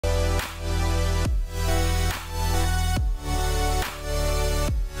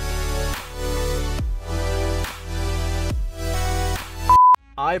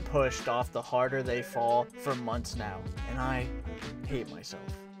I pushed off The Harder They Fall for months now, and I hate myself.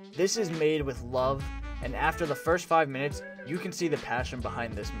 This is made with love, and after the first 5 minutes, you can see the passion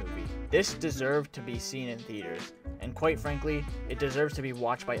behind this movie. This deserved to be seen in theaters, and quite frankly, it deserves to be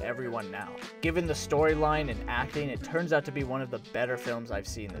watched by everyone now. Given the storyline and acting, it turns out to be one of the better films I've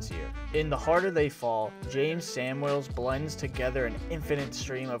seen this year. In The Harder They Fall, Jeymes Samuels blends together an infinite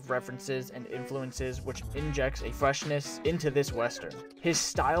stream of references and influences which injects a freshness into this western. His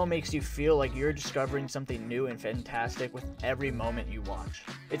style makes you feel like you're discovering something new and fantastic with every moment you watch.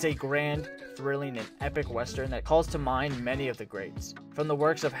 It's a grand, thrilling, and epic western that calls to mind many of the greats. From the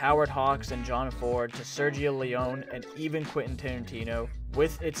works of Howard Hawks and John Ford to Sergio Leone and even Quentin Tarantino,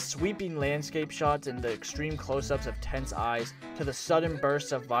 with its sweeping landscape shots and the extreme close-ups of tense eyes to the sudden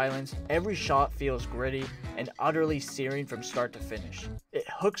bursts of violence, every shot feels gritty and utterly searing from start to finish. It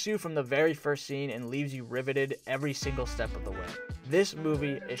hooks you from the very first scene and leaves you riveted every single step of the way. This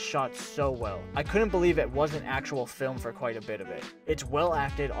movie is shot so well. I couldn't believe it wasn't actual film for quite a bit of it. It's well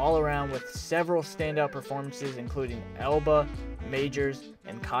acted all around with several standout performances including Elba, Majors,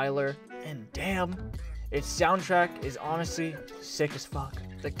 and Kyler, and damn, its soundtrack is honestly sick as fuck.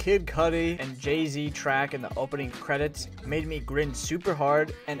 The Kid Cudi and Jay-Z track in the opening credits made me grin super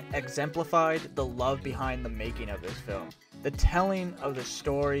hard and exemplified the love behind the making of this film. The telling of the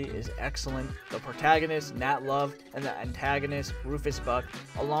story is excellent. The protagonist, Nat Love, and the antagonist, Rufus Buck,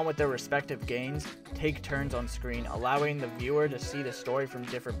 along with their respective gangs, take turns on screen, allowing the viewer to see the story from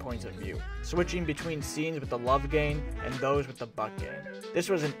different points of view, switching between scenes with the Love gang and those with the Buck gang. This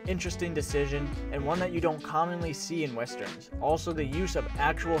was an interesting decision, and one that you don't commonly see in westerns. Also, the use of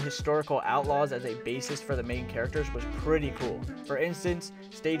actual historical outlaws as a basis for the main characters was pretty cool. For instance,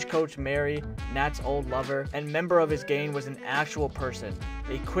 Stagecoach Mary, Nat's old lover, and member of his gang was an actual person,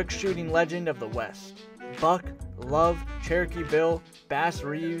 a quick shooting legend of the West. Buck, Love, Cherokee Bill, Bass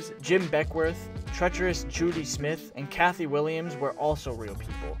Reeves, Jim Beckworth, treacherous Judy Smith, and Kathy Williams were also real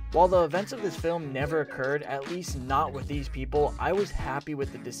people. While the events of this film never occurred, at least not with these people, I was happy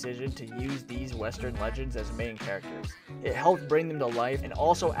with the decision to use these Western legends as main characters. It helped bring them to life and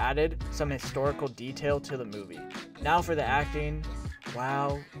also added some historical detail to the movie. Now for the acting.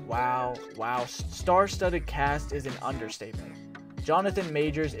 Wow. Star-studded cast is an understatement. Jonathan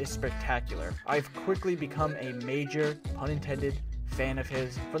Majors is spectacular. I've quickly become a major, pun intended, fan of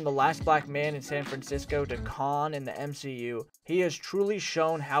his. From The Last Black Man in San Francisco to Khan in the MCU, he has truly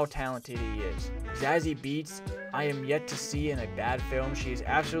shown how talented he is. Zazie Beetz, I am yet to see in a bad film. She is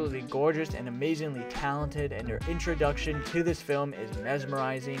absolutely gorgeous and amazingly talented, and her introduction to this film is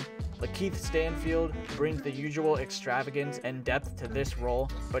mesmerizing. Lakeith Stanfield brings the usual extravagance and depth to this role,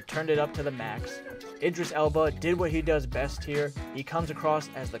 but turned it up to the max. Idris Elba did what he does best here. He comes across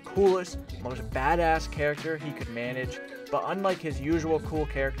as the coolest, most badass character he could manage, but unlike his usual cool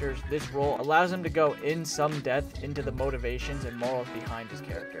characters, this role allows him to go in some depth into the motivations and morals behind his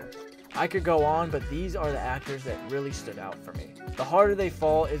character. I could go on, but these are the actors that really stood out for me. The Harder They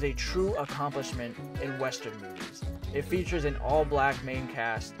Fall is a true accomplishment in Western movies. It features an all-black main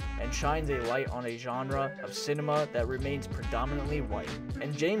cast and shines a light on a genre of cinema that remains predominantly white.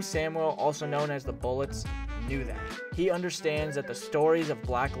 And Jeymes Samuel, also known as the Bullets, knew that. He understands that the stories of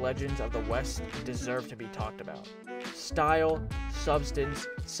black legends of the West deserve to be talked about. Style, substance,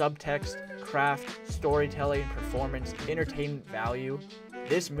 subtext, craft, storytelling, performance, entertainment value.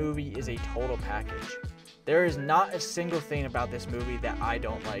 This movie is a total package. There is not a single thing about this movie that I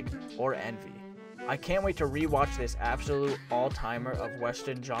don't like or envy. I can't wait to rewatch this absolute all-timer of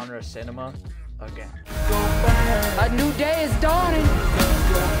Western genre cinema again. A new day is dawning.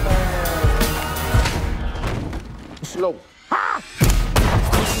 Slow.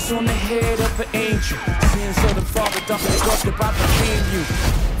 Kisses on the head of an angel. Sins of the Father, don't forget about became you.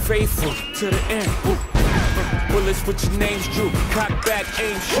 Faithful to the end. Bullets with your names drew. Cock back,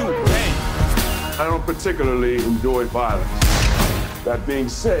 aim, shoot, bang. I don't particularly enjoy violence. That being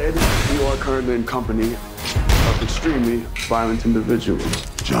said, you are currently in company of extremely violent individuals.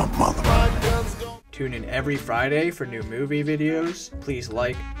 Jump, mother. Tune in every Friday for new movie videos. Please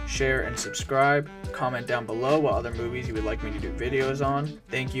like, share, and subscribe. Comment down below what other movies you would like me to do videos on.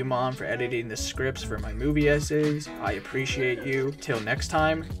 Thank you, Mom, for editing the scripts for my movie essays. I appreciate you. Till next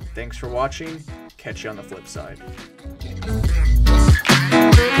time, thanks for watching. Catch you on the flip side.